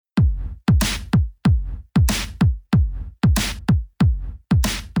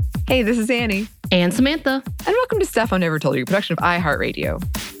Hey, this is Annie. And Samantha. And welcome to Stuff I Never Told You, a production of iHeartRadio.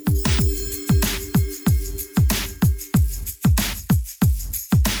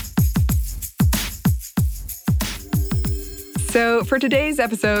 So for today's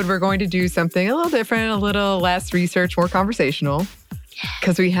episode, we're going to do something a little different, a little less research, more conversational.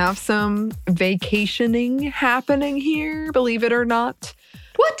 Because we have some vacationing happening here, believe it or not.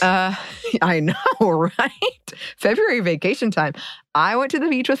 What? I know, right? February vacation time. I went to the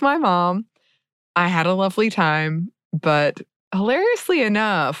beach with my mom. I had a lovely time, but hilariously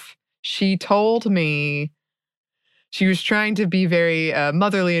enough, she told me she was trying to be very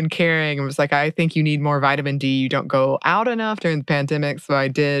motherly and caring and was like, I think you need more vitamin D. You don't go out enough during the pandemic. So I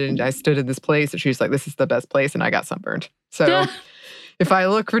did, and I stood in this place, and she was like, this is the best place, and I got sunburned. So if I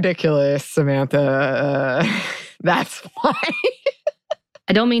look ridiculous, Samantha, that's why.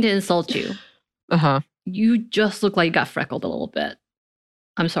 I don't mean to insult you. Uh-huh. You just look like you got freckled a little bit.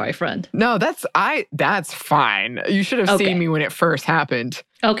 I'm sorry, friend. No, that's fine. You should have seen me when it first happened.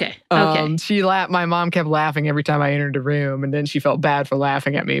 Okay. My mom kept laughing every time I entered the room, and then she felt bad for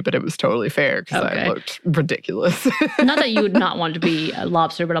laughing at me, but it was totally fair because I looked ridiculous. Not that you would not want to be a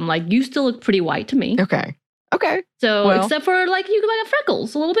lobster, but I'm like, you still look pretty white to me. Okay. So except for like you got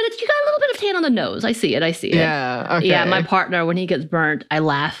freckles, a little bit. You got a little bit of tan on the nose. I see it. Yeah. Okay. Yeah. My partner, when he gets burnt, I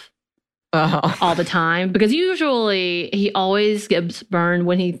laugh all the time because usually he always gets burned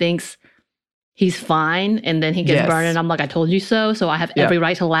when he thinks he's fine, and then he gets burned, and I'm like, I told you so. So I have every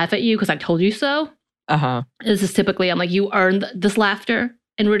right to laugh at you because I told you so. This is typically, I'm like, you earned this laughter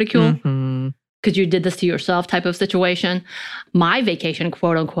and ridicule. Mm-hmm. Because you did this to yourself type of situation. My vacation,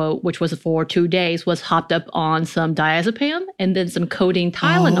 quote unquote, which was for 2 days, was hopped up on some diazepam and then some codeine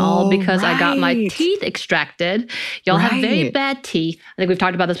Tylenol because I got my teeth extracted. Y'all have very bad teeth. I think we've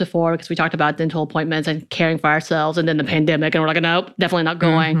talked about this before because we talked about dental appointments and caring for ourselves and then the pandemic. And we're like, nope, definitely not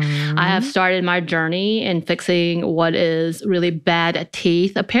going. Mm-hmm. I have started my journey in fixing what is really bad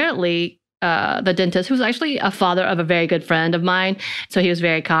teeth. Apparently, the dentist, who's actually a father of a very good friend of mine. So he was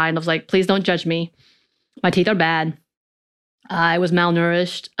very kind. I was like, please don't judge me. My teeth are bad. I was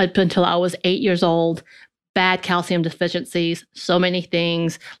malnourished up until I was 8 years old. Bad calcium deficiencies, so many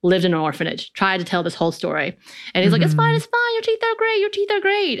things, lived in an orphanage, tried to tell this whole story. And he's like, it's fine, your teeth are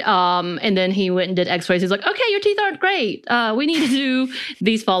great. And then he went and did x-rays. He's like, okay, your teeth aren't great. We need to do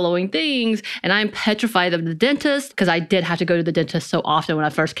these following things. And I'm petrified of the dentist because I did have to go to the dentist so often when I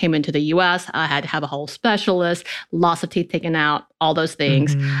first came into the US. I had to have a whole specialist, lots of teeth taken out, all those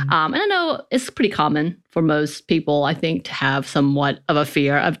things. And I know it's pretty common for most people, I think, to have somewhat of a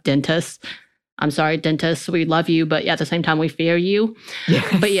fear of dentists. I'm sorry, dentists, we love you, but at the same time, we fear you.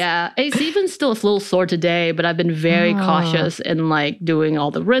 Yes. But yeah, it's even still a little sore today, but I've been very cautious in like doing all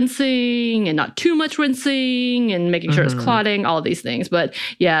the rinsing and not too much rinsing and making sure it's clotting, all of these things. But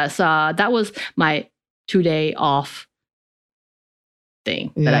yes, that was my 2-day off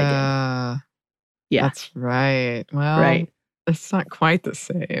thing that I did. Yeah. That's right. Well, it's not quite the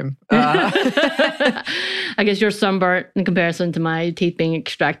same. I guess you're sunburnt in comparison to my teeth being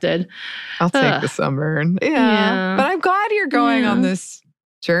extracted. I'll take the sunburn. Yeah. But I'm glad you're going on this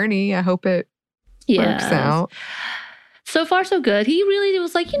journey. I hope it works out. So far, so good. He really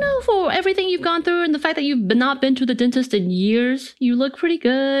was like, for everything you've gone through and the fact that you've not been to the dentist in years, you look pretty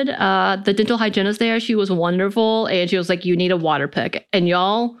good. The dental hygienist there, she was wonderful. And she was like, you need a water pick. And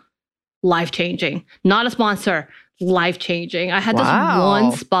y'all, life-changing. Not a sponsor. Life-changing. I had this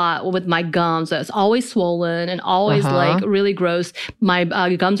one spot with my gums that's always swollen and always like really gross. My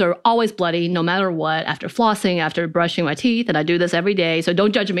gums are always bloody no matter what after flossing, after brushing my teeth. And I do this every day. So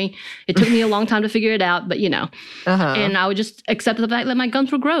don't judge me. It took me a long time to figure it out, but And I would just accept the fact that my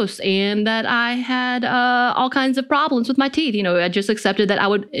gums were gross and that I had all kinds of problems with my teeth. I just accepted that I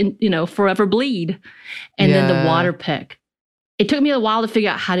would, forever bleed. And then the water pick. It took me a while to figure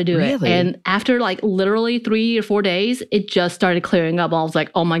out how to do it. And after like literally 3 or 4 days, it just started clearing up. I was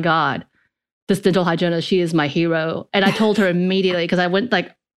like, oh my God, this dental hygienist, she is my hero. And I told her immediately because I went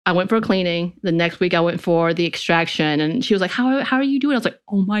for a cleaning. The next week I went for the extraction. And she was like, how are you doing? I was like,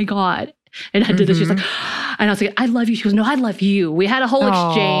 oh my God. And I did this. She was like, and I was like, I love you. She goes, no, I love you. We had a whole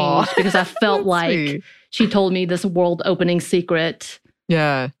exchange because I felt like she told me this world opening secret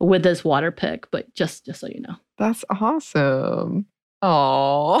with this water pick. But just so you know. That's awesome.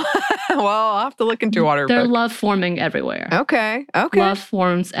 Oh, well, I'll have to look into water. There's love forming everywhere. Okay. Love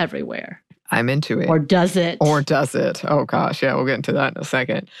forms everywhere. I'm into it. Or does it? Oh, gosh. Yeah, we'll get into that in a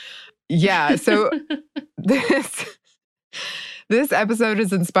second. Yeah, so this episode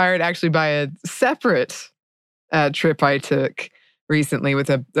is inspired actually by a separate trip I took recently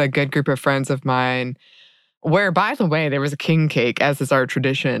with a good group of friends of mine. Where, by the way, there was a king cake, as is our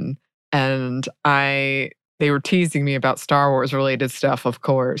tradition. And they were teasing me about Star Wars related stuff, of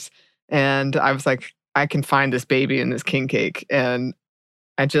course. And I was like, I can find this baby in this king cake. And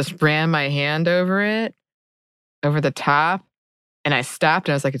I just ran my hand over it, over the top. And I stopped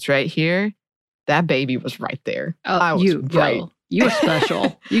and I was like, it's right here. That baby was right there. Oh, you were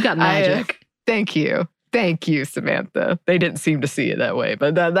special. You got magic. Thank you. Thank you, Samantha. They didn't seem to see it that way,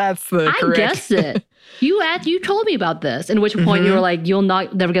 but that's the correct. I guessed it. You told me about this, in which point you were like, you'll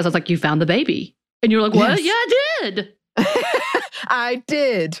never guess. I was like, you found the baby. And you were like, what? Yes. Yeah, I did. I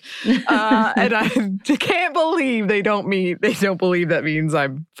did. And I can't believe they don't believe that means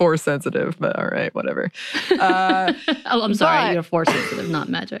I'm force sensitive, but all right, whatever. I'm sorry, you're force sensitive, not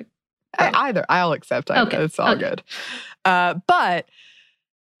magic. Either. I'll accept. Okay. It's all good. But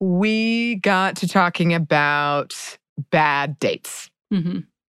we got to talking about bad dates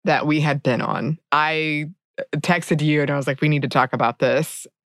that we had been on. I texted you and I was like, we need to talk about this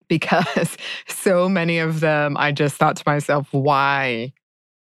because so many of them, I just thought to myself, why?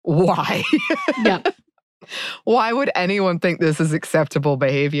 Yep. Why would anyone think this is acceptable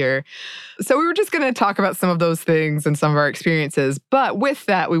behavior? So we were just going to talk about some of those things and some of our experiences. But with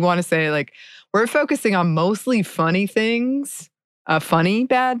that, we want to say, like, we're focusing on mostly funny things, funny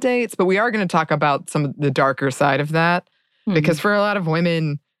bad dates, but we are going to talk about some of the darker side of that. Because for a lot of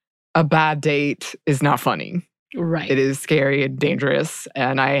women, a bad date is not funny. Right. It is scary and dangerous.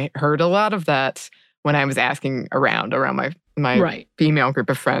 And I heard a lot of that when I was asking around my female group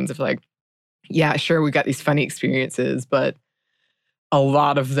of friends of like, yeah, sure, we got these funny experiences, but a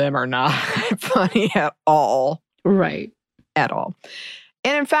lot of them are not funny at all. Right. At all.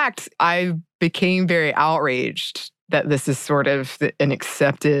 And in fact, I became very outraged that this is sort of an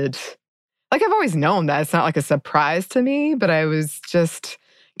accepted, like I've always known that. It's not like a surprise to me, but I was just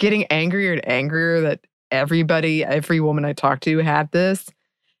getting angrier and angrier that every woman I talked to had this.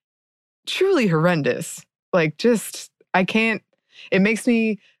 Truly horrendous. Like it makes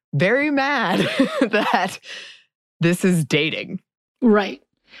me very mad that this is dating. Right.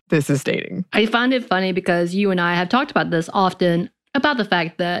 This is dating. I find it funny because you and I have talked about this often, about the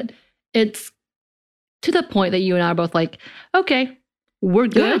fact that it's to the point that you and I are both like, okay, we're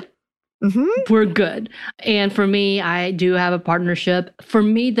good. Yeah. We're good. And for me, I do have a partnership. For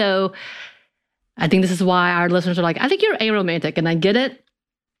me, though, I think this is why our listeners are like, I think you're aromantic, and I get it.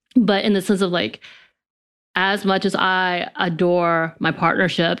 But in the sense of like, as much as I adore my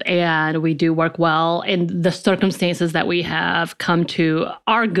partnership and we do work well, and the circumstances that we have come to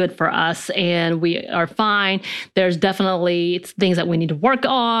are good for us and we are fine, there's definitely things that we need to work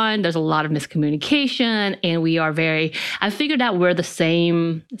on. There's a lot of miscommunication, and I figured out we're the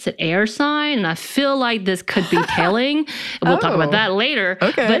same, it's an air sign, and I feel like this could be telling. And we'll talk about that later.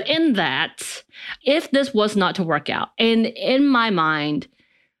 Okay. But in that, if this was not to work out, and in my mind,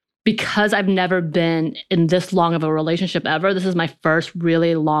 because I've never been in this long of a relationship ever, this is my first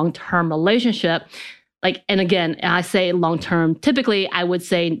really long-term relationship. Like, and again, I say long-term, typically I would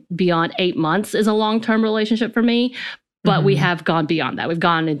say beyond 8 months is a long-term relationship for me, but we have gone beyond that. We've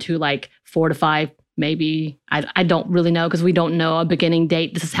gone into like 4 to 5, maybe. I don't really know because we don't know a beginning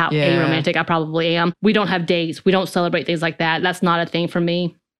date. This is how aromantic I probably am. We don't have dates. We don't celebrate things like that. That's not a thing for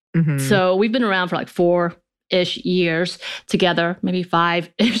me. So we've been around for like 4-ish years together, maybe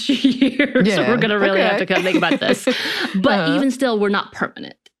 5-ish years. Yeah. So we're going to really have to kind of think about this. But even still, we're not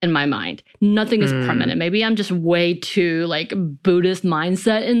permanent in my mind. Nothing is permanent. Maybe I'm just way too like Buddhist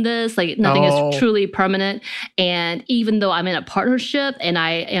mindset in this. Like nothing is truly permanent. And even though I'm in a partnership and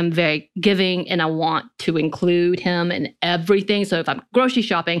I am very giving and I want to include him in everything. So if I'm grocery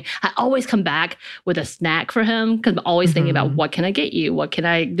shopping, I always come back with a snack for him because I'm always thinking about what can I get you? What can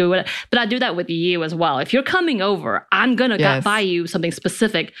I do? But I do that with you as well. If you're coming over, I'm going to buy you something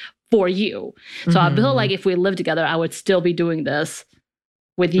specific for you. So I feel like if we live together, I would still be doing this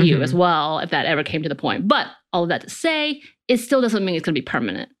with you as well, if that ever came to the point. But all of that to say, it still doesn't mean it's going to be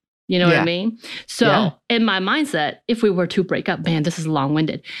permanent. You know what I mean? So in my mindset, if we were to break up, man, this is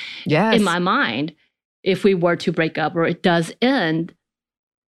long-winded. Yes. In my mind, if we were to break up or it does end,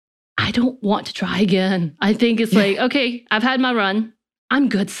 I don't want to try again. I think it's like, okay, I've had my run. I'm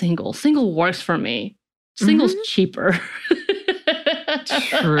good single. Single works for me. Single's cheaper.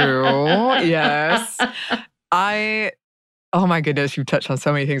 True. Yes. Oh my goodness, you touched on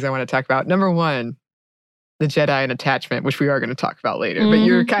so many things I want to talk about. Number one, the Jedi and attachment, which we are going to talk about later, but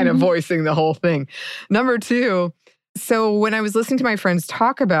you're kind of voicing the whole thing. Number two, so when I was listening to my friends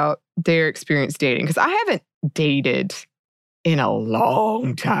talk about their experience dating, because I haven't dated in a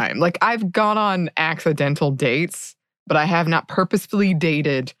long time. Like I've gone on accidental dates, but I have not purposefully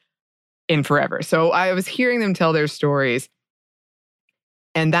dated in forever. So I was hearing them tell their stories.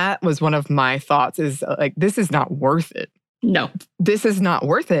 And that was one of my thoughts is like, this is not worth it. No. This is not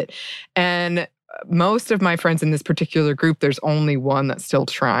worth it. And most of my friends in this particular group, there's only one that's still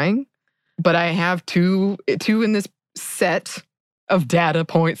trying. But I have two in this set of data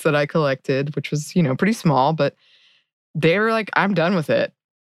points that I collected, which was, pretty small. But they were like, I'm done with it.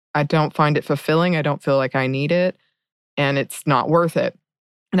 I don't find it fulfilling. I don't feel like I need it. And it's not worth it.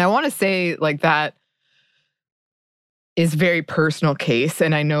 And I want to say like that is a very personal case.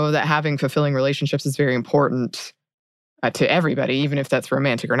 And I know that having fulfilling relationships is very important to everybody, even if that's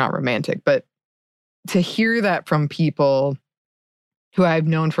romantic or not romantic. But to hear that from people who I've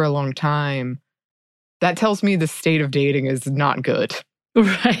known for a long time, that tells me the state of dating is not good.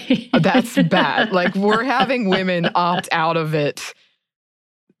 Right. That's bad. Like, we're having women opt out of it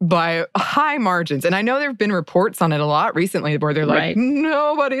by high margins. And I know there have been reports on it a lot recently where they're like,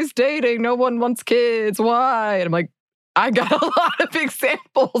 nobody's dating, no one wants kids, why? And I'm like, I got a lot of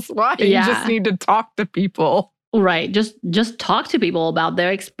examples why. You just need to talk to people. Right. Just talk to people about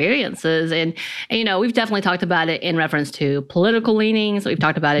their experiences. And, we've definitely talked about it in reference to political leanings. We've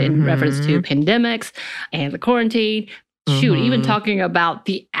talked about it in reference to pandemics and the quarantine. Shoot, even talking about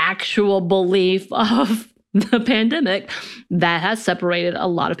the actual belief of the pandemic that has separated a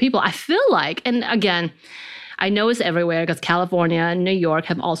lot of people. I feel like, and again, I know it's everywhere because California and New York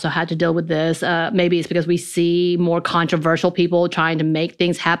have also had to deal with this. Maybe it's because we see more controversial people trying to make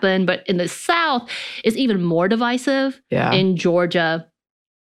things happen. But in the South, it's even more divisive in Georgia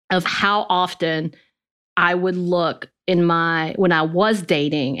of how often I would look when I was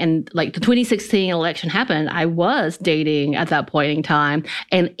dating, and like the 2016 election happened, I was dating at that point in time.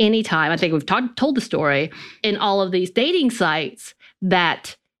 And anytime, I think we've told the story in all of these dating sites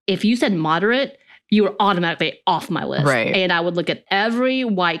that if you said moderate, you were automatically off my list. Right. And I would look at every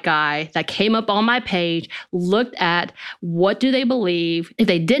white guy that came up on my page, looked at what do they believe. If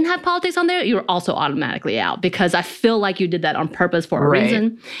they didn't have politics on there, you were also automatically out because I feel like you did that on purpose for a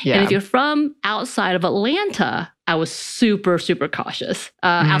reason. Yeah. And if you're from outside of Atlanta, I was super, super cautious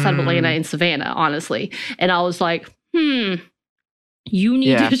outside of Atlanta and Savannah, honestly. And I was like, you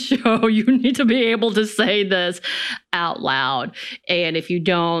need to show, you need to be able to say this out loud. And if you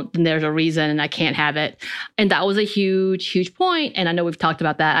don't, then there's a reason and I can't have it. And that was a huge, huge point. And I know we've talked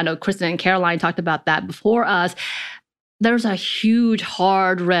about that. I know Kristen and Caroline talked about that before us. There's a huge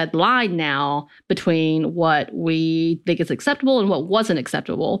hard red line now between what we think is acceptable and what wasn't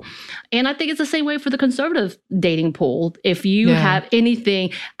acceptable. And I think it's the same way for the conservative dating pool. If you have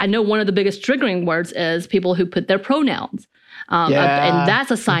anything, I know one of the biggest triggering words is people who put their pronouns. And that's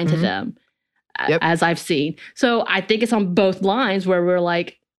assigned to them, as I've seen. So I think it's on both lines where we're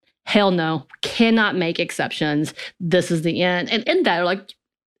like, hell no, cannot make exceptions. This is the end. And in that, like,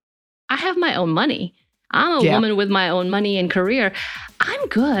 I have my own money. I'm a woman with my own money and career. I'm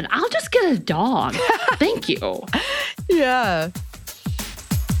good. I'll just get a dog. Thank you. Yeah.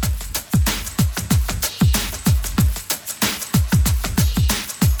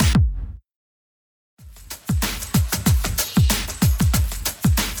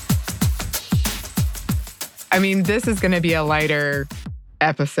 I mean, this is going to be a lighter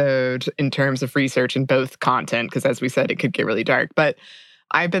episode in terms of research and both content, because as we said, it could get really dark. But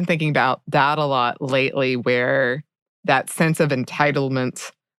I've been thinking about that a lot lately, where that sense of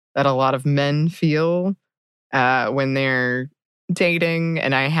entitlement that a lot of men feel when they're dating.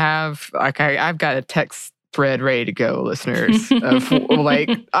 And I've got a text thread ready to go, listeners. Of like,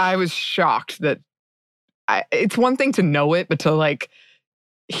 I was shocked that it's one thing to know it, but to like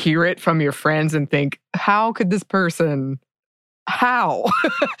hear it from your friends and think, how could this person,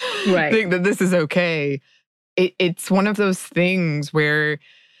 think that this is okay? It's one of those things where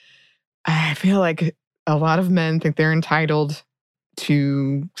I feel like a lot of men think they're entitled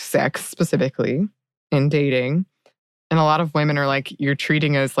to sex specifically in dating. And a lot of women are like, you're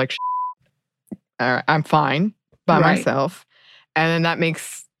treating us like I'm fine by myself. And then that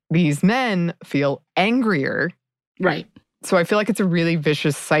makes these men feel angrier. Right. So I feel like it's a really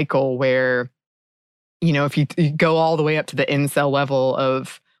vicious cycle where, if you go all the way up to the incel level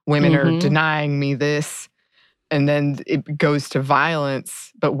of women are denying me this, and then it goes to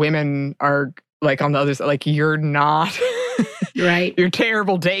violence, but women are like on the other side, like, you're not, you're a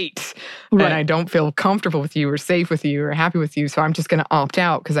terrible date. Right. And I don't feel comfortable with you or safe with you or happy with you. So I'm just going to opt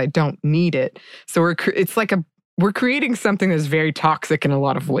out because I don't need it. So we're creating something that's very toxic in a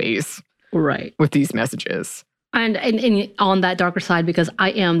lot of ways. Right. With these messages. And on that darker side, because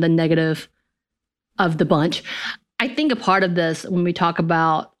I am the negative of the bunch, I think a part of this, when we talk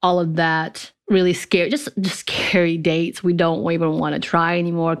about all of that really scary, just scary dates we don't even want to try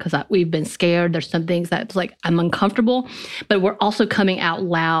anymore because we've been scared. There's some things that's like, I'm uncomfortable, but we're also coming out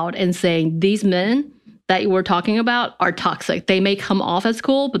loud and saying these men that we're talking about are toxic. They may come off as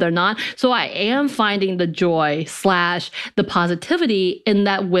cool, but they're not. So I am finding the joy / the positivity in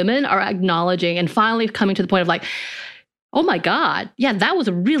that women are acknowledging and finally coming to the point of like, oh my God, yeah, that was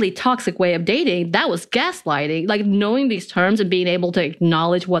a really toxic way of dating. That was gaslighting. Like knowing these terms and being able to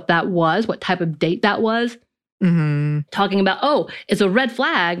acknowledge what that was, what type of date that was. Talking about, oh, it's a red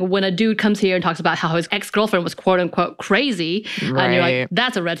flag when a dude comes here and talks about how his ex-girlfriend was quote unquote crazy. Right. And you're like,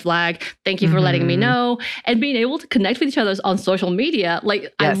 that's a red flag. Thank you for letting me know. And being able to connect with each other on social media.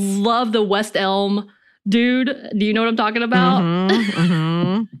 Like, I love the West Elm dude. Do you know what I'm talking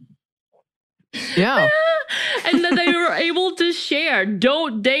about? Yeah. And then they were able to share,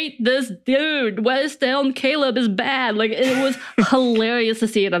 don't date this dude. West Elm Caleb is bad. Like, it was hilarious to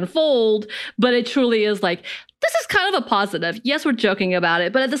see it unfold, but it truly is like, this is kind of a positive. Yes, we're joking about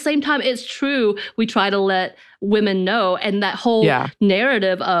it, but at the same time, it's true. We try to let women know, and that whole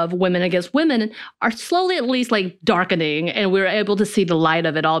narrative of women against women are slowly at least like darkening, and we're able to see the light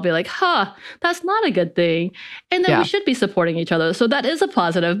of it all, be like, that's not a good thing. And then we should be supporting each other. So that is a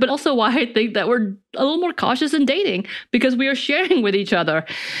positive, but also why I think that we're a little more cautious in dating, because we are sharing with each other,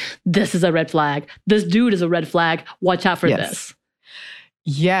 this is a red flag. This dude is a red flag. Watch out for this.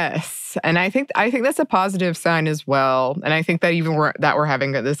 Yes. And I think that's a positive sign as well. And I think that even we're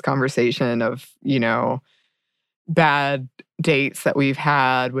having this conversation of, you know, bad dates that we've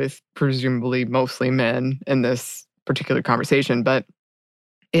had with presumably mostly men in this particular conversation. But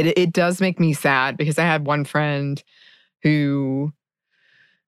it does make me sad, because I had one friend who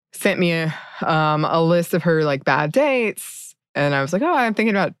sent me a list of her like bad dates. And I was like, oh, I'm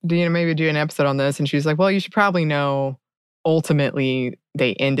thinking about, maybe do an episode on this. And she was like, well, you should probably know, ultimately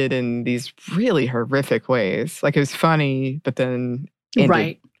they ended in these really horrific ways. Like, it was funny, but then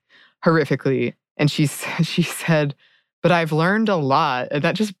ended horrifically. And she said, but I've learned a lot. And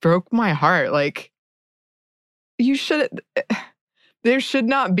that just broke my heart. Like, there should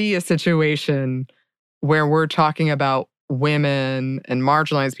not be a situation where we're talking about women and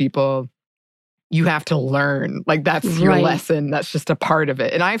marginalized people. You have to learn. Like, that's your lesson. That's just a part of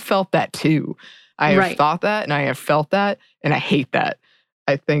it. And I felt that too. I have thought that, and I have felt that, and I hate that.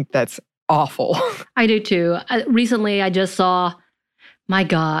 I think that's awful. I do too. Recently, I just saw, my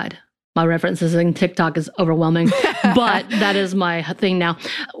God, my references in TikTok is overwhelming, but that is my thing now.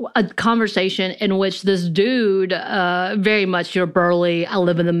 A conversation in which this dude, very much, you're burly, I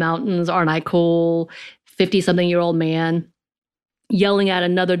live in the mountains, aren't I cool, 50-something-year-old man, yelling at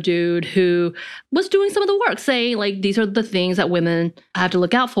another dude who was doing some of the work, saying like, these are the things that women have to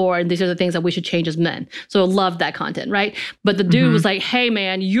look out for, and these are the things that we should change as men. So I love that content, right? But the dude was like, hey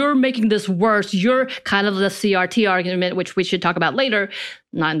man, you're making this worse. You're kind of the CRT argument, which we should talk about later,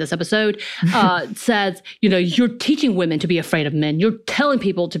 not in this episode, says, you're teaching women to be afraid of men. You're telling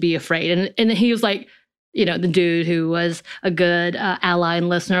people to be afraid. And he was like, the dude who was a good ally and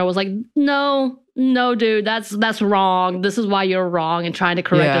listener was like, no, dude, that's wrong. This is why you're wrong, and trying to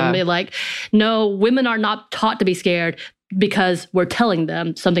correct them. Be like, no, women are not taught to be scared because we're telling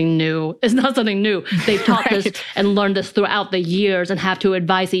them something new. It's not something new. They've taught this and learned this throughout the years and have to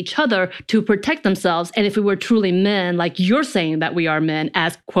advise each other to protect themselves. And if we were truly men, like you're saying that we are men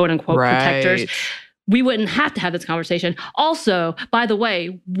as quote unquote protectors, we wouldn't have to have this conversation. Also, by the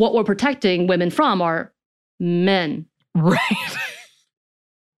way, what we're protecting women from are men. Right.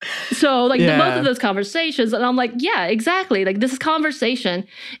 So like both of those conversations, and I'm like, yeah, exactly. Like this conversation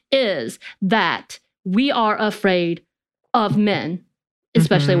is that we are afraid of men,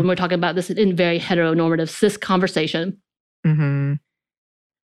 especially when we're talking about this in very heteronormative cis conversation. And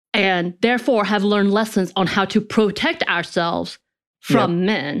therefore have learned lessons on how to protect ourselves from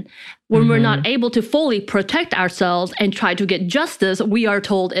men. When we're not able to fully protect ourselves and try to get justice, we are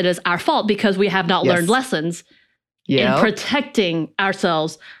told it is our fault because we have not learned lessons in protecting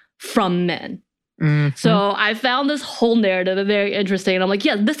ourselves from men. So I found this whole narrative very interesting. And I'm like,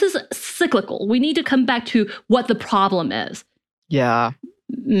 yeah, this is cyclical. We need to come back to what the problem is. Yeah.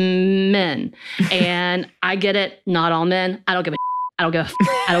 Men. And I get it. Not all men. I don't give a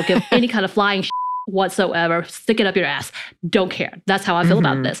I don't give any kind of flying whatsoever. Stick it up your ass. Don't care. That's how I feel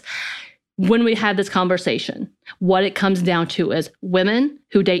about this. When we have this conversation, what it comes down to is women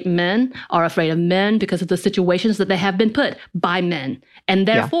who date men are afraid of men because of the situations that they have been put by men. And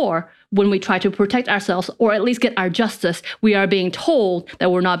therefore, when we try to protect ourselves or at least get our justice, we are being told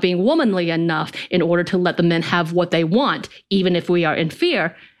that we're not being womanly enough in order to let the men have what they want, even if we are in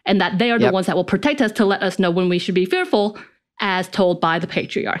fear, and that they are the ones that will protect us to let us know when we should be fearful as told by the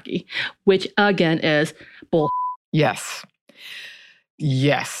patriarchy, which again is bull. Yes.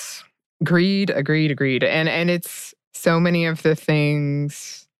 Yes. Agreed. And it's so many of the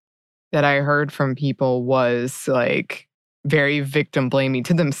things that I heard from people was like very victim blaming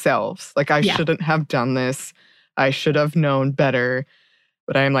to themselves. Like, I shouldn't have done this. I should have known better.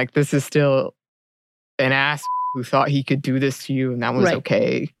 But I'm like, this is still an ass who thought he could do this to you and that was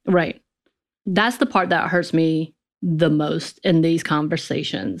okay. Right. That's the part that hurts me the most in these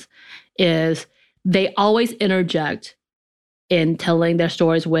conversations is they always interject in telling their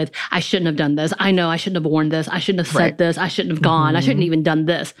stories with, I shouldn't have done this. I know I shouldn't have worn this. I shouldn't have said this. I shouldn't have gone. I shouldn't even done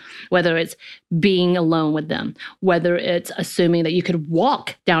this. Whether it's being alone with them, whether it's assuming that you could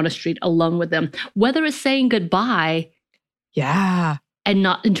walk down a street alone with them, whether it's saying goodbye. Yeah. And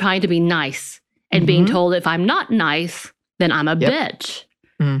trying to be nice and being told if I'm not nice, then I'm a bitch.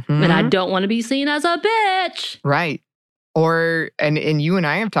 And I don't want to be seen as a bitch. Right. Or, and you and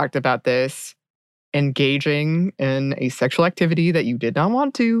I have talked about this, engaging in a sexual activity that you did not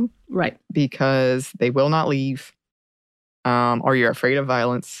want to. Right. Because they will not leave. Or you're afraid of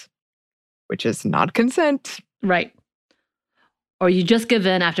violence, which is not consent. Right. Or you just give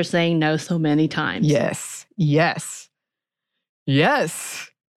in after saying no so many times. Yes.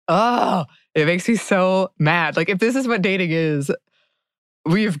 Oh, it makes me so mad. Like, if this is what dating is,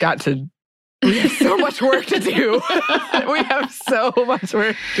 we have so much work to do. We have so much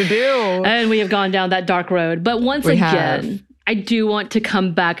work to do. And we have gone down that dark road. But once again, I do want to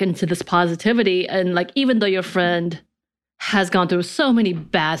come back into this positivity. And like, even though your friend has gone through so many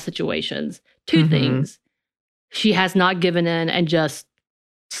bad situations, two things. She has not given in and just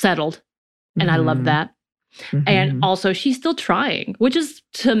settled. And I love that. And also she's still trying, which is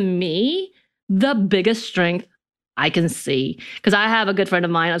to me the biggest strength I can see. Because I have a good friend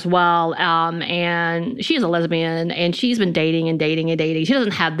of mine as well, and she's a lesbian, and she's been dating. She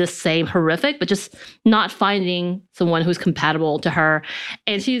doesn't have this same horrific, but just not finding someone who's compatible to her.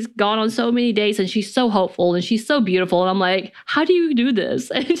 And she's gone on so many dates, and she's so hopeful, and she's so beautiful. And I'm like, how do you do this?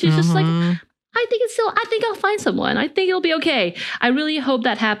 And she's just like, I think I'll find someone. I think it'll be okay. I really hope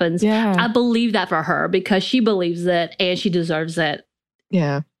that happens. Yeah. I believe that for her because she believes it and she deserves it.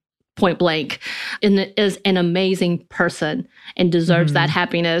 Yeah. Point blank, and is an amazing person and deserves that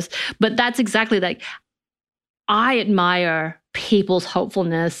happiness. But that's exactly like, I admire people's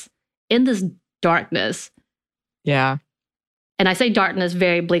hopefulness in this darkness. Yeah. And I say darkness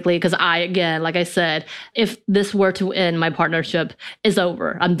very bleakly because again, like I said, if this were to end, my partnership is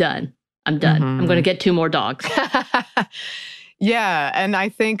over. I'm done. I'm going to get 2 more dogs. Yeah. And I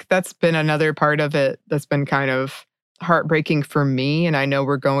think that's been another part of it that's been kind of heartbreaking for me. And I know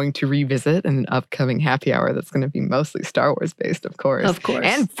we're going to revisit in an upcoming happy hour that's going to be mostly Star Wars based, of course. Of course.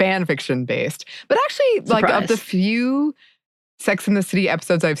 And fan fiction based. But actually, like, of the few Sex and the City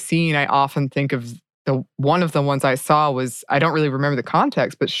episodes I've seen, I often think of one of the ones I saw was, I don't really remember the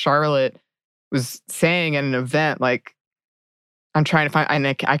context, but Charlotte was saying at an event, like, I'm trying to find,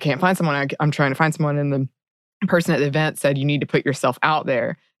 I can't find someone. I'm trying to find someone. And the person at the event said, you need to put yourself out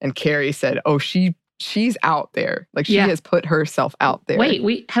there. And Carrie said, oh, she's out there. Like, she has put herself out there.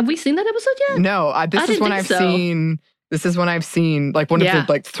 Wait, have we seen that episode yet? No, this is one I've seen. This is one I've seen, like one of the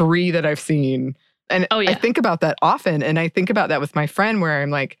like 3 that I've seen. And I think about that often. And I think about that with my friend where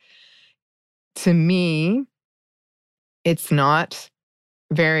I'm like, to me, it's not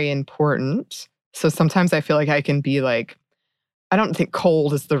very important. So sometimes I feel like I can be like, I don't think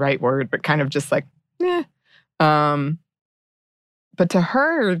cold is the right word, but kind of just like, eh. But to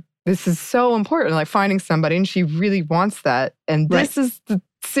her, this is so important, like finding somebody, and she really wants that. And this is the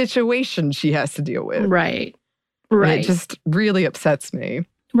situation she has to deal with. Right. And it just really upsets me.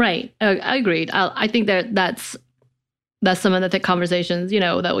 Right. I agreed. I think that's some of the conversations,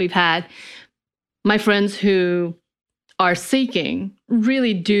 that we've had. My friends who are seeking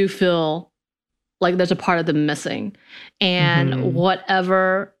really do feel like there's a part of them missing. And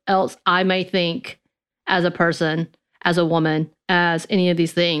whatever else I may think as a person, as a woman, as any of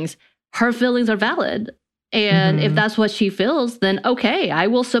these things, her feelings are valid. And if that's what she feels, then okay, I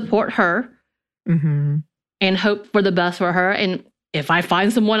will support her and hope for the best for her. And if I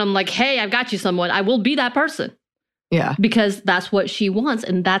find someone, I'm like, hey, I've got you someone, I will be that person. Yeah. Because that's what she wants,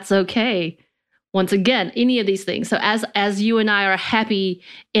 and that's okay. Once again, any of these things. So as you and I are happy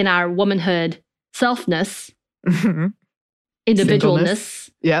in our womanhood selfness, individualness.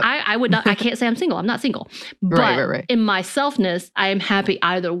 Yeah. I would not, I can't say I'm single. I'm not single. But in my selfness, I am happy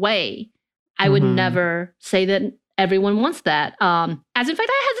either way. I would never say that everyone wants that. As in fact,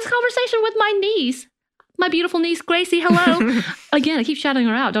 I had this conversation with my niece. my beautiful niece, Gracie, hello. Again, I keep shouting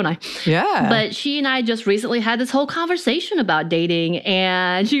her out, don't I? Yeah. But she and I just recently had this whole conversation about dating.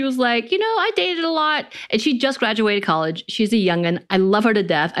 And she was like, I dated a lot. And she just graduated college. She's a youngin'. I love her to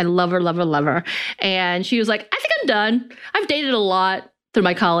death. I love her, love her, love her. And she was like, I think I'm done. I've dated a lot through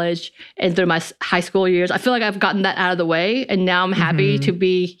my college and through my high school years. I feel like I've gotten that out of the way. And now I'm happy to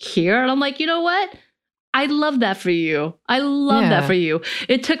be here. And I'm like, you know what? I love that for you. I love that for you.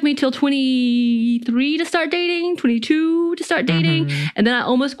 It took me till 23 to start dating, 22 to start dating. And then I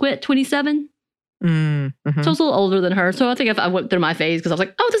almost quit 27. So I was a little older than her. So I think if I went through my phase because I was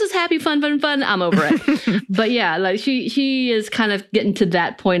like, oh, this is happy, fun, I'm over it. But yeah, like she is kind of getting to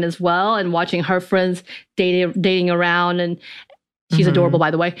that point as well and watching her friends dating around. And she's adorable,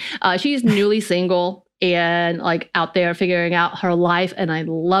 by the way. She's newly single and like out there figuring out her life. And I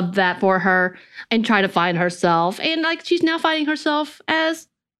love that for her and try to find herself. And like she's now finding herself as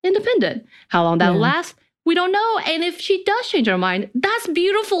independent. How long that'll last, we don't know. And if she does change her mind, that's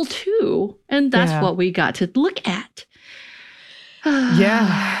beautiful too. And that's what we got to look at.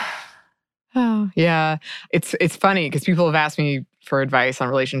 Yeah. Oh, yeah. It's funny because people have asked me for advice on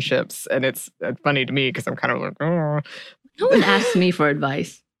relationships. And it's funny to me because I'm kind of like, oh. No one asks me for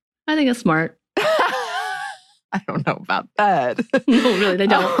advice. I think it's smart. I don't know about that. No, really, they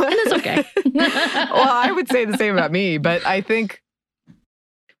don't. And it's okay. Well, I would say the same about me, but I think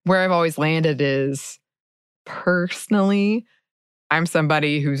where I've always landed is personally, I'm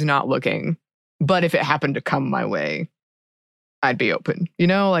somebody who's not looking. But if it happened to come my way, I'd be open.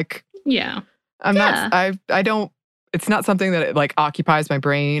 Like I'm not I don't it's not something that like occupies my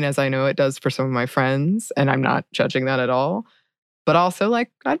brain as I know it does for some of my friends, and I'm not judging that at all. But also,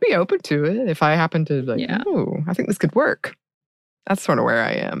 like, I'd be open to it if I happen to, like, oh, I think this could work. That's sort of where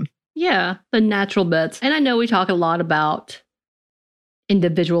I am. Yeah, the natural bits. And I know we talk a lot about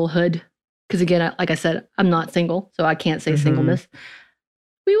individualhood. Because again, like I said, I'm not single, so I can't say singleness.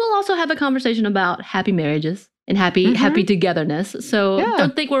 We will also have a conversation about happy marriages and happy togetherness. So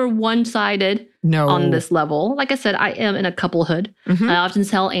don't think we're one-sided on this level. Like I said, I am in a couplehood. I often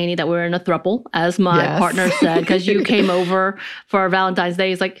tell Annie that we're in a throuple, as my partner said, because you came over for Valentine's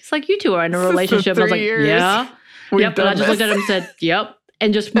Day. It's like you two are in a relationship. I was like, yeah. Yep. And I just looked at him and said, yep.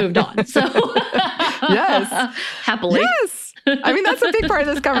 And just moved on. So yes. Happily. Yes. I mean, that's a big part of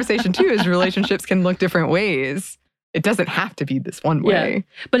this conversation too, is relationships can look different ways. It doesn't have to be this one way. Yeah.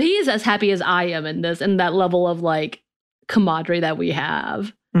 But he is as happy as I am in this, and that level of like camaraderie that we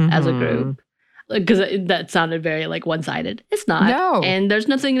have as a group. Because that sounded very like one-sided. It's not. No. And there's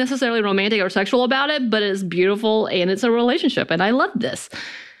nothing necessarily romantic or sexual about it, but it's beautiful and it's a relationship. And I love this.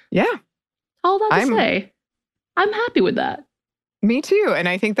 Yeah. All that to say, I'm happy with that. Me too. And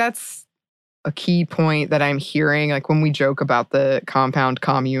I think that's a key point that I'm hearing, like when we joke about the compound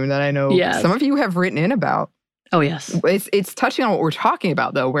commune that I know some of you have written in about. Oh, yes. It's touching on what we're talking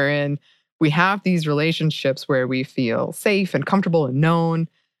about, though, wherein we have these relationships where we feel safe and comfortable and known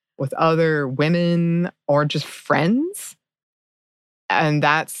with other women or just friends. And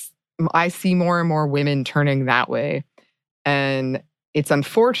I see more and more women turning that way. And it's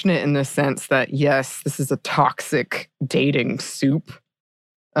unfortunate in the sense that, yes, this is a toxic dating soup,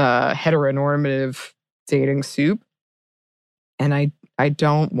 heteronormative dating soup. And I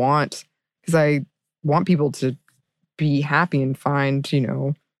don't want, because I want people to be happy and find,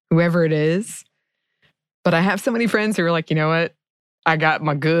 whoever it is. But I have so many friends who are like, you know what? I got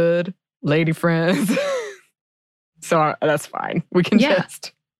my good lady friends. So that's fine. We can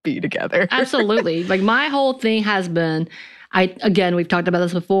just be together. Absolutely. Like my whole thing has been, we've talked about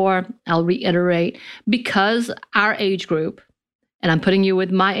this before. I'll reiterate, because our age group, and I'm putting you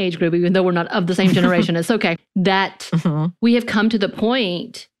with my age group, even though we're not of the same generation, it's okay, that we have come to the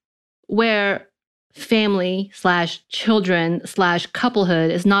point where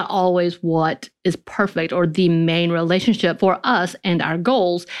family/children/couplehood is not always what is perfect or the main relationship for us and our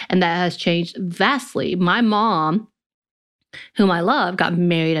goals. And that has changed vastly. My mom, whom I love, got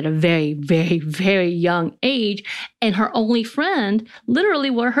married at a very, very, very young age. And her only friend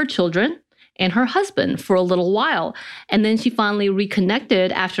literally were her children and her husband for a little while. And then she finally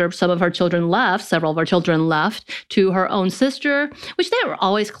reconnected after several of her children left, to her own sister, which they were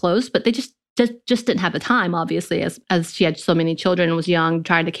always close, but they just didn't have the time, obviously, as she had so many children and was young,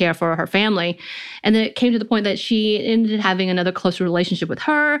 trying to care for her family. And then it came to the point that she ended up having another closer relationship with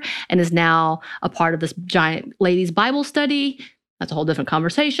her and is now a part of this giant ladies' Bible study. That's a whole different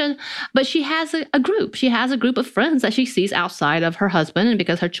conversation. But she has a group. She has a group of friends that she sees outside of her husband, and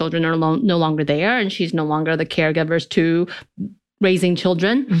because her children are no longer there and she's no longer the caregivers to raising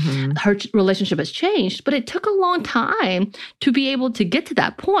children. Mhm. Her relationship has changed, but it took a long time to be able to get to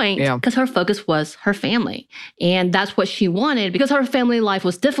that point because her focus was her family. And that's what she wanted because her family life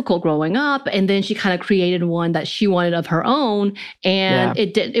was difficult growing up. And then she kind of created one that she wanted of her own. And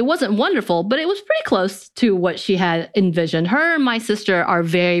it wasn't wonderful, but it was pretty close to what she had envisioned. Her and my sister are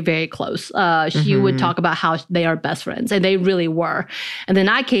very, very close. She would talk about how they are best friends, and they really were. And then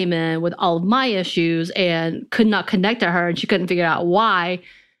I came in with all of my issues and could not connect to her, and she couldn't figure out why,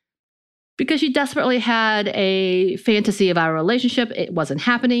 because she desperately had a fantasy of our relationship. It wasn't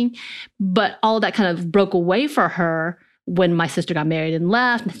happening, but all that kind of broke away for her when my sister got married and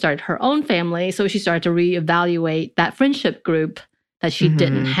left and started her own family. So she started to reevaluate that friendship group that she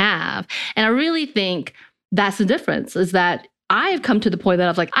didn't have. And I really think that's the difference, is that I've come to the point that I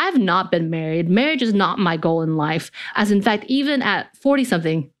was like, I've not been married. Marriage is not my goal in life. As in fact, even at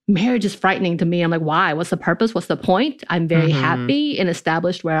 40-something, marriage is frightening to me. I'm like, why? What's the purpose? What's the point? I'm very happy and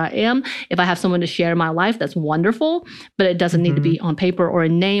established where I am. If I have someone to share my life, that's wonderful, but it doesn't need to be on paper or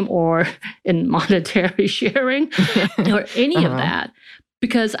in name or in monetary sharing or any of that.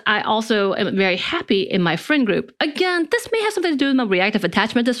 Because I also am very happy in my friend group. Again, this may have something to do with my reactive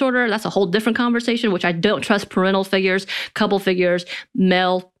attachment disorder. That's a whole different conversation, which I don't trust parental figures, couple figures,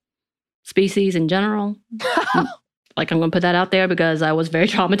 male species in general. Like, I'm going to put that out there because I was very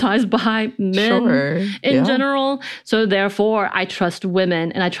traumatized by men in general. So therefore, I trust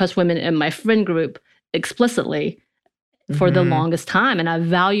women, and I trust women in my friend group explicitly for the longest time. And I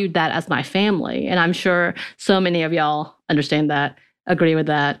valued that as my family. And I'm sure so many of y'all understand that, agree with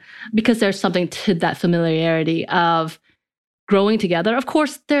that, because there's something to that familiarity of growing together. Of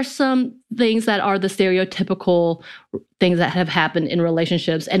course, there's some things that are the stereotypical things that have happened in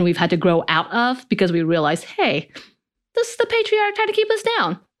relationships and we've had to grow out of because we realize, hey, this is the patriarch trying to keep us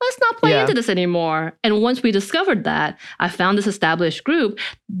down. Let's not play into this anymore. And once we discovered that, I found this established group,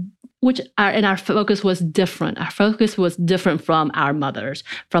 our focus was different. Our focus was different from our mothers,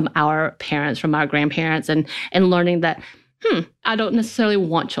 from our parents, from our grandparents, and learning that, I don't necessarily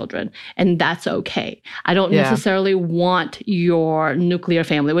want children, and that's okay. I don't necessarily want your nuclear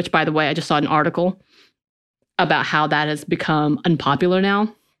family, which, by the way, I just saw an article about how that has become unpopular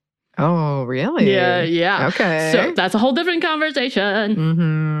now. Oh, really? Yeah. Okay. So that's a whole different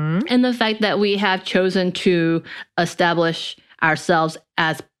conversation. And the fact that we have chosen to establish ourselves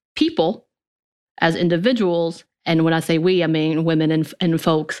as people, as individuals, and when I say we, I mean women and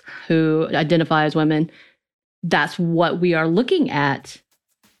folks who identify as women, that's what we are looking at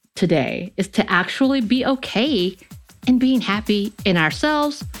today, is to actually be okay and being happy in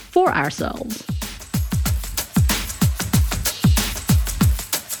ourselves for ourselves.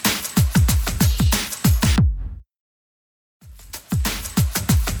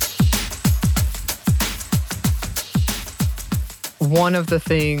 One of the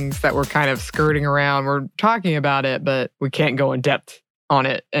things that we're kind of skirting around, we're talking about it, but we can't go in depth on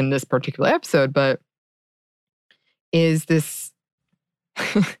it in this particular episode, but is this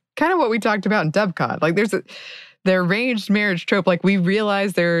kind of what we talked about in DevCon. Like, the arranged marriage trope, like, we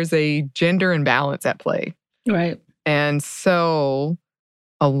realize there's a gender imbalance at play. Right. And so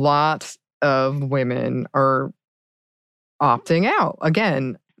a lot of women are opting out,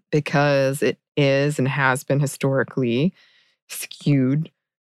 again, because it is and has been historically skewed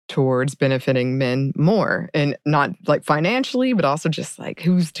towards benefiting men more, and not like financially, but also just like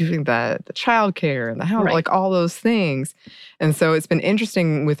who's doing the childcare and the house, like all those things. And so it's been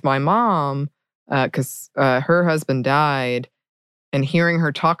interesting with my mom because her husband died, and hearing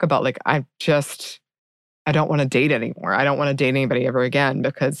her talk about like, I don't want to date anymore. I don't want to date anybody ever again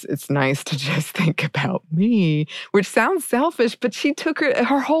because it's nice to just think about me, which sounds selfish, but she took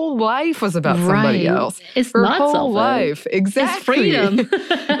her whole life was about somebody else. It's her not whole selfish. life. Exactly. It's freedom.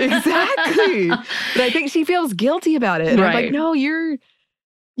 Exactly. But I think she feels guilty about it. And I'm like, no, you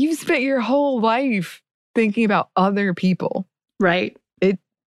spent your whole life thinking about other people. Right.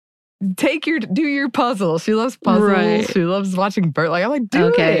 Do your puzzle. She loves puzzles. Right. She loves watching bird. Like, I'm like,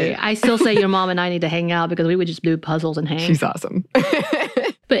 do it. I still say your mom and I need to hang out because we would just do puzzles and hang. She's awesome.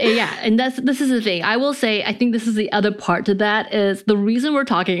 But yeah, and this is the thing. I will say, I think this is the other part to that, is the reason we're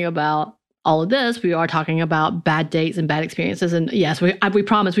talking about all of this. We are talking about bad dates and bad experiences. And yes, we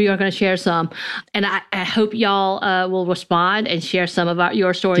promise we are going to share some. And I hope y'all will respond and share some of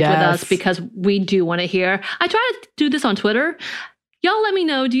your stories with us, because we do want to hear. I try to do this on Twitter. Y'all let me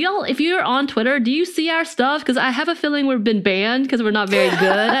know, if you're on Twitter, do you see our stuff? Because I have a feeling we've been banned because we're not very good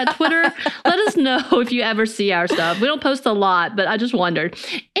at Twitter. Let us know if you ever see our stuff. We don't post a lot, but I just wondered.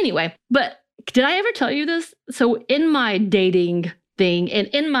 Anyway, but did I ever tell you this? So in my dating thing, and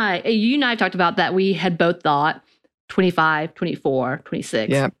you and I have talked about that we had both thought 25, 24, 26,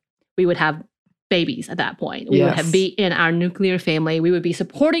 Yep. we would have babies at that point. We would be in our nuclear family. We would be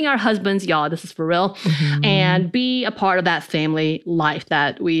supporting our husbands, y'all, this is for real, and be a part of that family life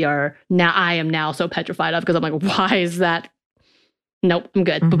that I am now so petrified of, because I'm like, why is that? Nope, I'm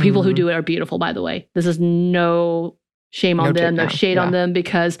good. But people who do it are beautiful, by the way. This is no shame on them, no shade on them,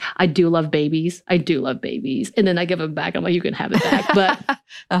 because I do love babies. I do love babies. And then I give them back. I'm like, you can have it back.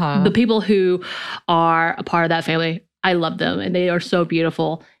 But the people who are a part of that family, I love them. And they are so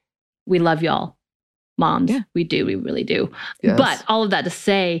beautiful. We love y'all. Moms, we do. We really do. Yes. But all of that to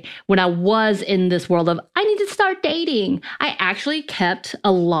say, when I was in this world of, I need to start dating, I actually kept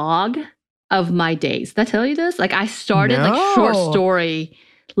a log of my days. Did I tell you this? Like, I started like short story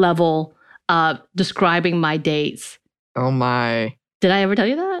level describing my dates. Oh my. Did I ever tell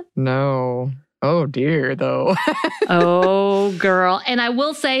you that? No. Oh dear, though. Oh, girl. And I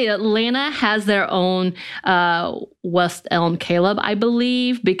will say Atlanta has their own West Elm Caleb, I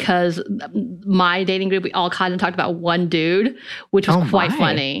believe, because my dating group, we all kind of talked about one dude, which was quite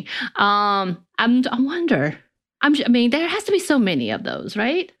funny. I wonder. I mean, there has to be so many of those,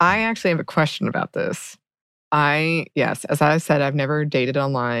 right? I actually have a question about this. Yes, as I said, I've never dated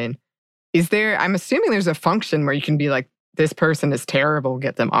online. I'm assuming there's a function where you can be like, this person is terrible,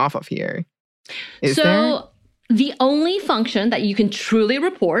 get them off of here. Is there? The only function that you can truly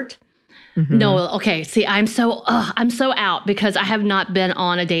report. No, okay. See, I'm so out, because I have not been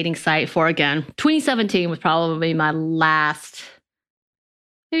on a dating site for, again, 2017 was probably my last,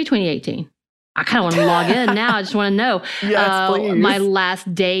 maybe 2018. I kind of want to log in now. I just want to know my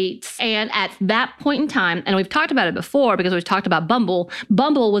last dates. And at that point in time, and we've talked about it before because we've talked about Bumble.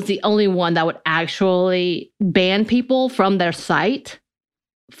 Bumble was the only one that would actually ban people from their site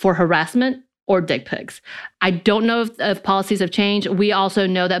for harassment or dick pics. I don't know if policies have changed. We also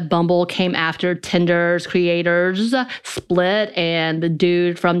know that Bumble came after Tinder's creators split, and the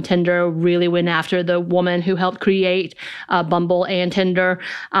dude from Tinder really went after the woman who helped create Bumble and Tinder,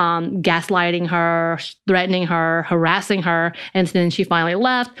 gaslighting her, threatening her, harassing her. And then she finally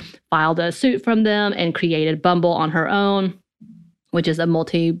left, filed a suit from them, and created Bumble on her own, which is a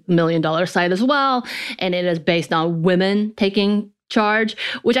multi-million-dollar site as well. And it is based on women taking charge,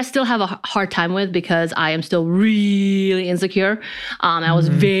 which I still have a hard time with because I am still really insecure. I was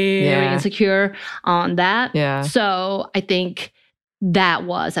very insecure on that. Yeah. So I think that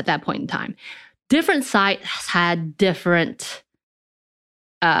was at that point in time. Different sites had different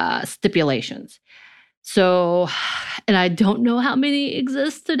stipulations. So, and I don't know how many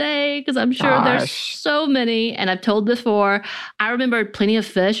exist today because I'm sure there's so many. And I've told before, I remember Plenty of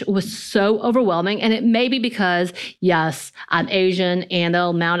Fish was so overwhelming. And it may be because, yes, I'm Asian and the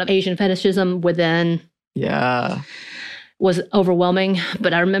amount of Asian fetishism within was overwhelming.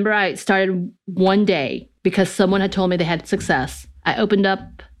 But I remember I started one day because someone had told me they had success. I opened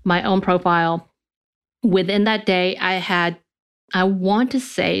up my own profile. Within that day, I want to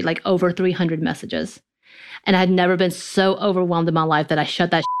say like over 300 messages. And I had never been so overwhelmed in my life that I shut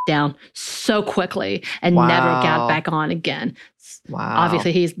that down so quickly and never got back on again. Wow.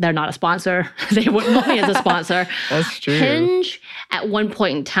 Obviously, they're not a sponsor. They wouldn't want me as a sponsor. That's true. Hinge, at one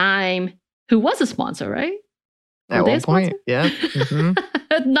point in time, who was a sponsor, right? At one point, yeah.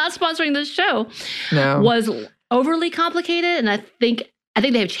 Not sponsoring this show. No. Was overly complicated. And I think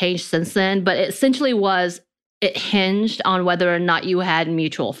they have changed since then. But it essentially it hinged on whether or not you had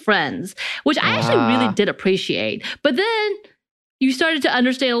mutual friends, which I actually really did appreciate. But then you started to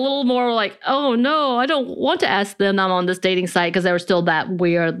understand a little more like, oh no, I don't want to ask them I'm on this dating site because they were still that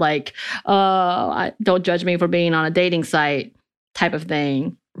weird, like, don't judge me for being on a dating site type of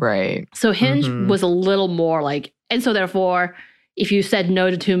thing. Right. So Hinge was a little more like, and so therefore, if you said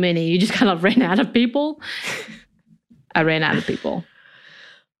no to too many, you just kind of ran out of people. I ran out of people.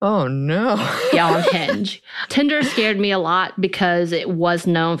 Oh, no. Yeah, on Hinge. Tinder scared me a lot because it was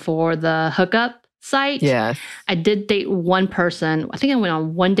known for the hookup site. Yes. I did date one person. I think I went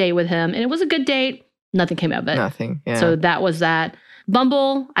on one date with him, and it was a good date. Nothing came of it. Nothing, yeah. So that was that.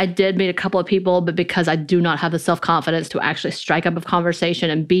 Bumble, I did meet a couple of people, but because I do not have the self-confidence to actually strike up a conversation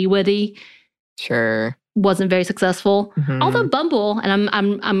and be witty. Sure. Wasn't very successful. Although Bumble, and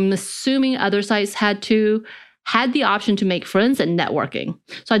I'm assuming other sites had the option to make friends and networking.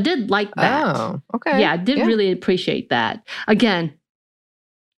 So I did like that. Oh, okay. Yeah, I did really appreciate that. Again,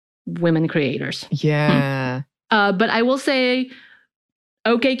 women creators. Yeah. But I will say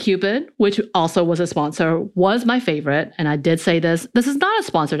OkCupid, which also was a sponsor, was my favorite. And I did say this. This is not a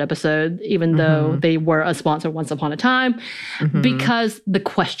sponsored episode, even though they were a sponsor once upon a time, because the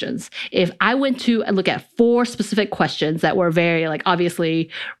questions. If I went to look at 4 specific questions that were very, like,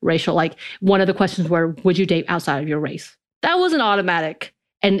 obviously racial, like one of the questions were, would you date outside of your race? That was an automatic.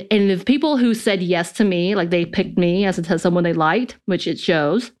 And the people who said yes to me, like they picked me as someone they liked, which it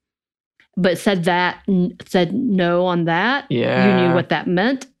shows, but said no on that, you knew what that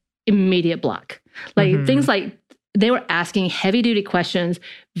meant, immediate block. Like things like they were asking heavy duty questions,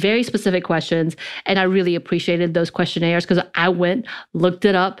 very specific questions. And I really appreciated those questionnaires because I went, looked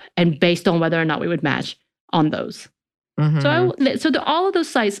it up, and based on whether or not we would match on those. So all of those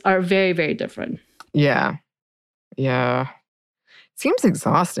sites are very, very different. Yeah. Yeah. Seems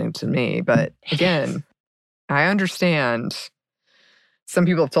exhausting to me, but again, I understand. Some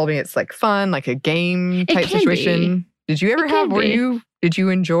people have told me it's like fun, like a game type situation. Did you ever did you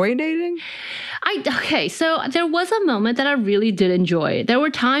enjoy dating? So there was a moment that I really did enjoy. There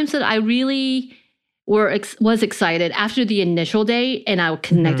were times that I really was excited after the initial date and I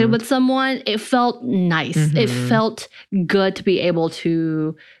connected with someone. It felt nice. It felt good to be able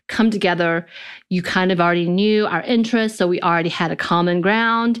to come together. You kind of already knew our interests, so we already had a common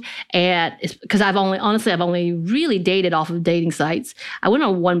ground. And because I've only really dated off of dating sites. I went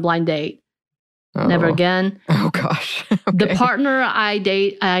on one blind date. Never again. Oh gosh. Okay. The partner I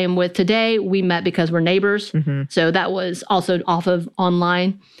am with today, we met because we're neighbors. So that was also off of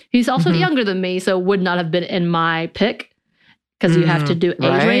online. He's also younger than me, so would not have been in my pick because you have to do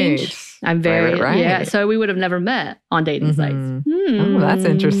age range. I'm very, yeah. So we would have never met on dating sites. Oh, that's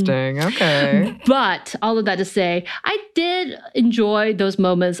interesting. Okay. But all of that to say, I did enjoy those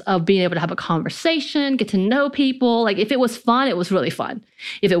moments of being able to have a conversation, get to know people. Like if it was fun, it was really fun.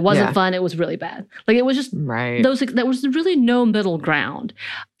 If it wasn't fun, it was really bad. Like it was just there was really no middle ground.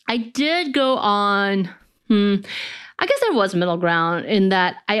 I did go on, I guess there was middle ground in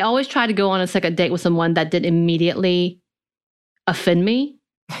that I always try to go on a second date with someone that didn't immediately offend me.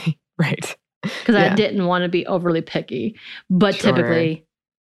 Right. Because I didn't want to be overly picky. But typically,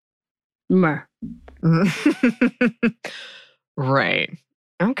 Right.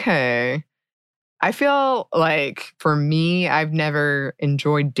 Okay. I feel like for me, I've never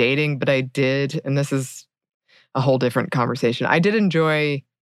enjoyed dating, but I did, and this is a whole different conversation. I did enjoy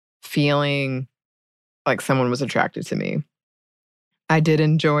feeling like someone was attracted to me. I did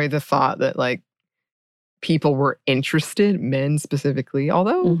enjoy the thought that like people were interested, men specifically,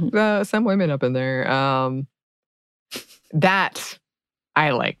 although some women up in there. That I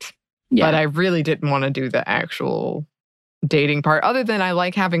liked. Yeah. But I really didn't want to do the actual dating part, other than I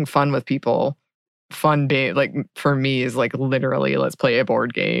like having fun with people. Fun being, like, for me is like literally let's play a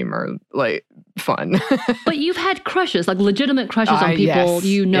board game or like fun. But you've had crushes, like legitimate crushes on people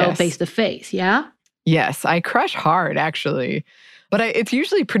face to face, yeah? Yes, I crush hard actually. But it's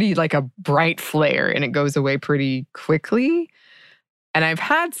usually pretty like a bright flare and it goes away pretty quickly. And I've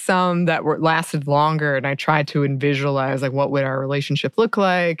had some that lasted longer and I tried to visualize like what would our relationship look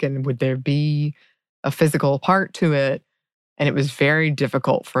like and would there be a physical part to it? And it was very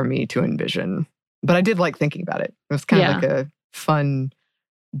difficult for me to envision. But I did like thinking about it. It was kind of like a fun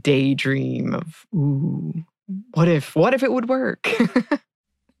daydream of, ooh, what if it would work?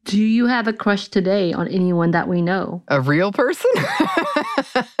 Do you have a crush today on anyone that we know? A real person?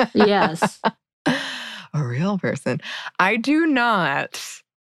 Yes. A real person. I do not.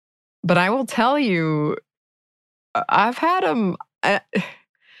 But I will tell you, I've had them.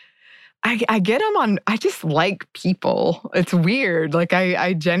 I get them on, I just like people. It's weird. Like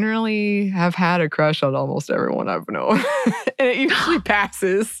I generally have had a crush on almost everyone I've known. And it usually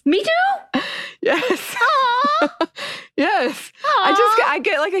passes. Me too? Yes. Aww. Yes. Aww. I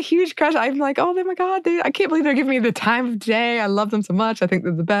get like a huge crush. I'm like, oh my God, I can't believe they're giving me the time of day. I love them so much. I think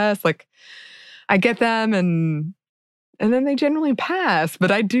they're the best. Like I get them and then they generally pass.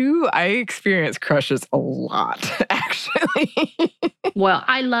 But I experience crushes a lot, actually. Well,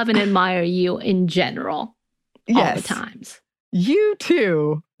 I love and admire you in general. All the times. You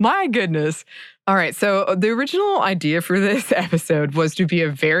too. My goodness. All right. So the original idea for this episode was to be a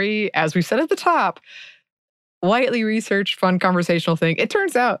very, as we said at the top, lightly researched, fun conversational thing. It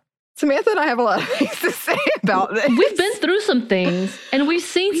turns out Samantha and I have a lot of things to say about this. We've been through some things and we've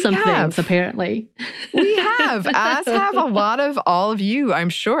seen some things, apparently. We have, as have a lot of all of you, I'm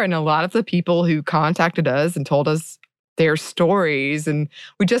sure, and a lot of the people who contacted us and told us their stories. And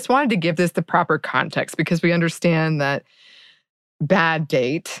we just wanted to give this the proper context because we understand that bad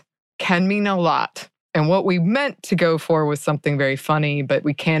date can mean a lot. And what we meant to go for was something very funny, but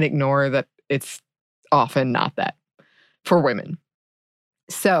we can't ignore that it's often not that for women.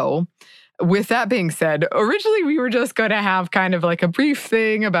 So with that being said, originally we were just going to have kind of like a brief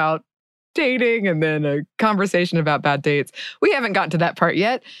thing about dating and then a conversation about bad dates. We haven't gotten to that part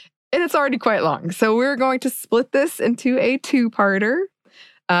yet, and it's already quite long. So we're going to split this into a two-parter.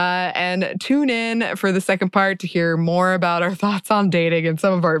 And tune in for the second part to hear more about our thoughts on dating and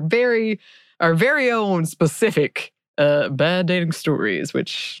some of our very own specific bad dating stories,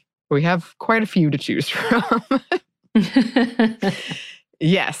 which we have quite a few to choose from.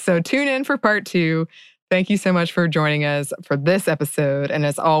 Yes, so tune in for part 2. Thank you so much for joining us for this episode. And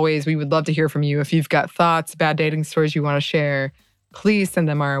as always, we would love to hear from you. If you've got thoughts, bad dating stories you want to share, please send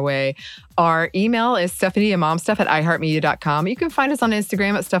them our way. Our email is stephanie@momstuff@iheartmedia.com. You can find us on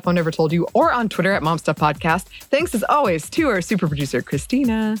Instagram at Stuff Mom Never Told You or on Twitter at MomStuffPodcast. Thanks as always to our super producer,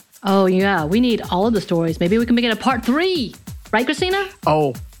 Christina. Oh, yeah. We need all of the stories. Maybe we can make it a part 3. Right, Christina?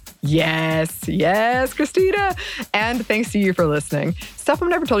 Oh, yes, Christina. And thanks to you for listening. Stuff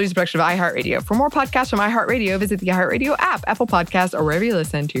Mom Never Told You is a production of iHeartRadio. For more podcasts from iHeartRadio, visit the iHeartRadio app, Apple Podcasts, or wherever you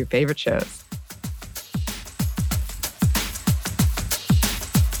listen to your favorite shows.